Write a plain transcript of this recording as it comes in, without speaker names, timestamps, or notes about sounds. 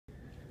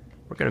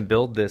We're going to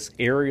build this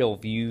aerial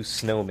view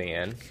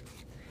snowman,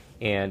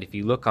 and if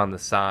you look on the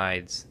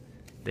sides,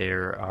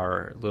 there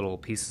are little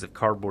pieces of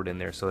cardboard in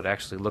there, so it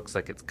actually looks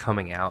like it's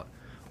coming out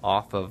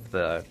off of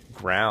the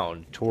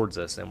ground towards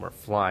us and we're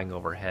flying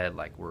overhead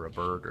like we're a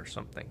bird or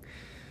something.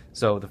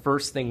 So the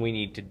first thing we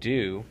need to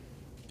do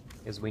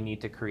is we need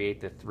to create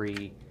the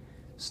 3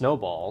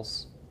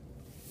 snowballs.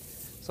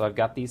 So I've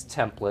got these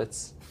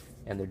templates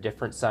and they're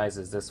different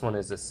sizes. This one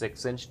is a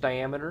 6-inch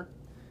diameter,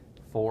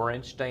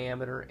 4-inch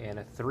diameter, and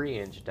a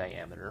 3-inch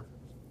diameter.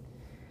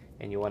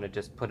 And you want to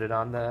just put it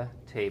on the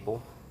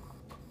table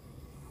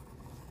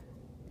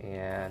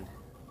and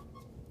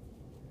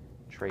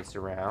trace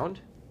around.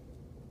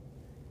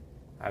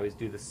 I always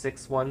do the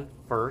 6-inch one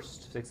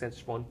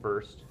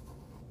first,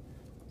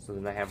 so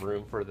then I have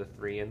room for the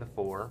 3 and the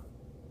 4.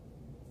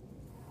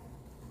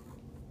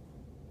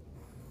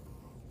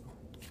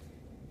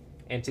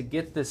 And to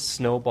get this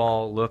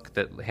snowball look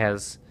that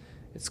has,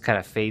 it's kind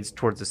of fades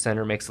towards the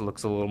center, makes it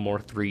look a little more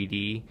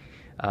 3D,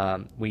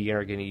 we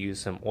are going to use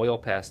some oil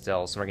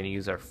pastels, and we're going to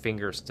use our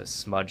fingers to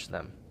smudge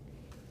them.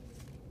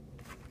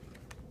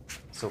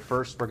 So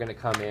first we're going to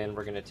come in,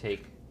 we're going to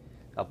take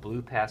a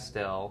blue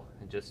pastel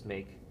and just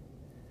make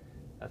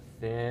a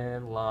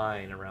thin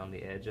line around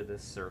the edge of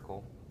this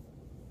circle.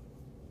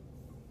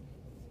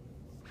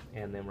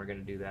 And then we're going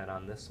to do that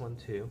on this one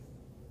too.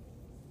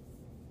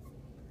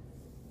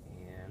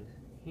 And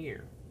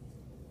here.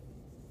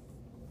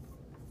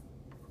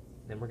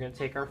 Then we're going to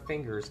take our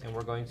fingers and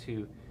we're going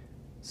to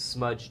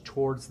smudge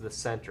towards the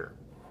center.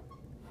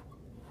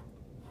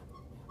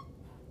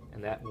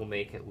 And that will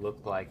make it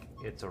look like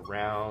it's a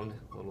round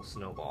little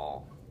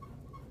snowball.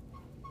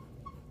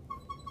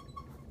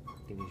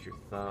 You can use your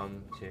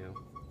thumb too.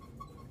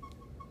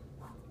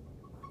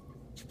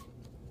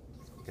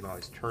 You can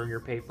always turn your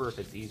paper if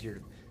it's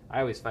easier.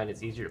 I always find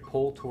it's easier to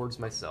pull towards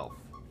myself.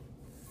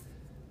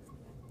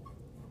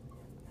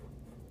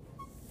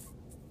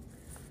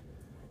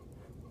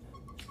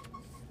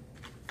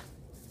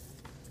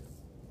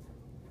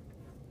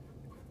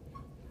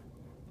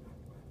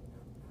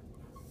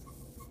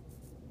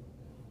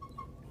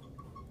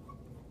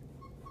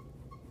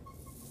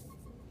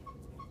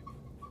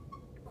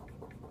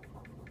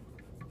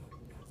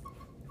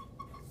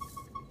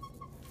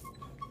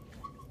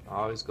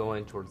 Always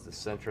going towards the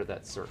center of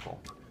that circle.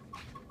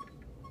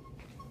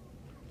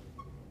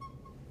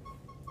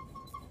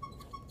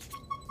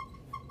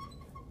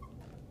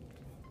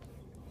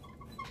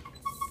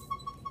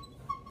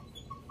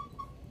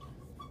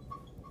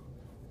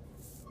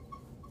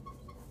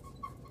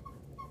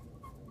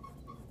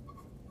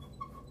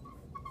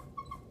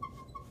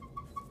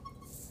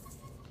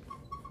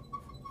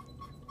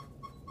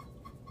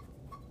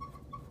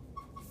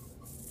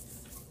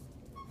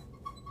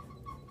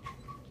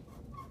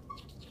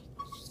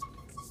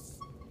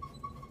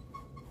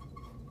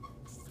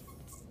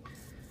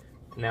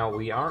 Now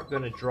we aren't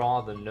going to draw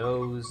the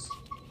nose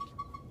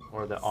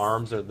or the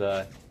arms or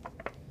the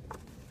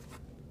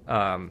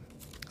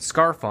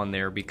scarf on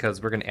there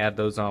because we're going to add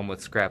those on with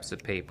scraps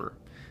of paper.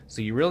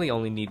 So you really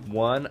only need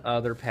one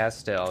other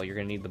pastel. You're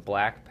going to need the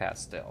black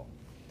pastel.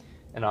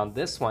 And on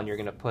this one you're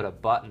going to put a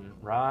button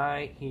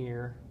right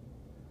here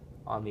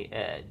on the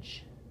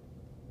edge.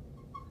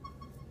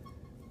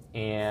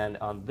 And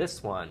on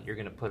this one you're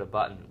going to put a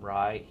button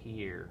right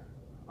here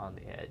on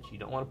the edge. You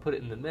don't want to put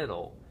it in the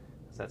middle,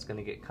 so that's going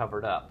to get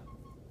covered up.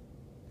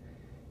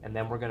 And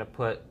then we're going to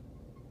put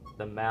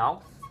the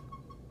mouth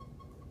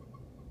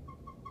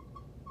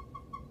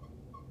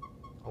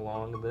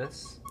along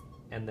this,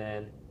 and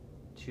then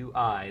 2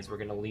 eyes. We're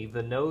going to leave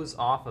the nose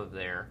off of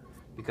there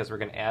because we're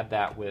going to add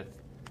that with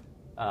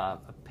a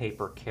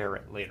paper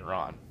carrot later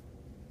on.